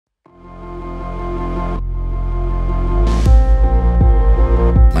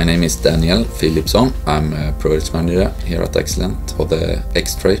name is Daniel Filipsson. I'm a product manager here at Axelent for the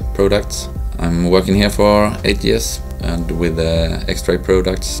X-Tray products. I'm working here for 8 years and with the X-Tray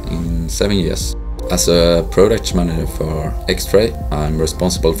products in 7 years. As a product manager for X-Tray, I'm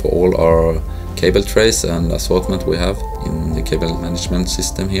responsible for all our cable trays and assortment we have in the cable management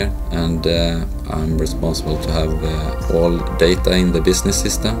system here, and I'm responsible to have all data in the business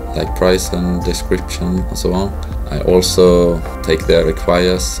system like price and description and so on. I also take the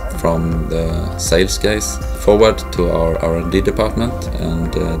requires from the sales guys forward to our R&D department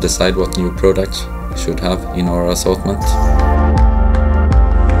and decide what new products should have in our assortment.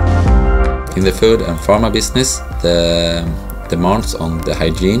 In the food and pharma business, the demands on the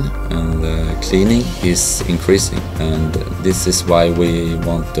hygiene and the cleaning is increasing, and this is why we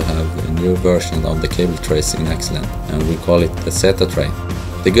want to have a new version of the cable trays in Axelent, and we call it the Zeta tray.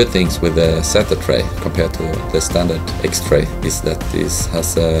 The good things with the Zeta tray compared to the standard X-Tray is that this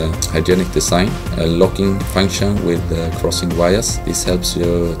has a hygienic design, a locking function with crossing wires. This helps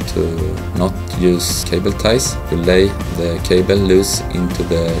you to not use cable ties. You lay the cable loose into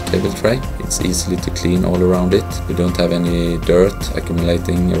the cable tray. It's easily to clean all around it. You don't have any dirt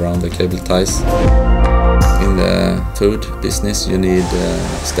accumulating around the cable ties. In the food business you need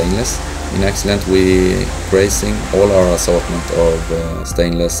stainless. In Axelent we grazing all our assortment of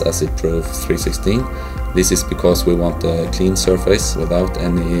stainless acid-proof 316. This is because we want a clean surface without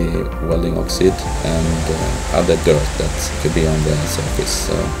any welding oxide and other dirt that could be on the surface.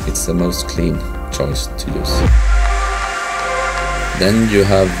 So it's the most clean choice to use. Then you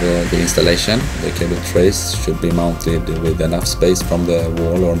have the installation. The cable trays should be mounted with enough space from the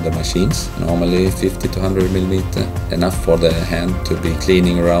wall or the machines, normally 50 to 100 millimeter, enough for the hand to be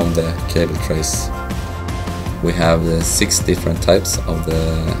cleaning around the cable trays. We have 6 different types of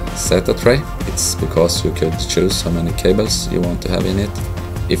the Zeta tray. It's because you could choose how many cables you want to have in it.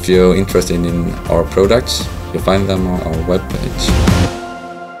 If you're interested in our products, you find them on our webpage.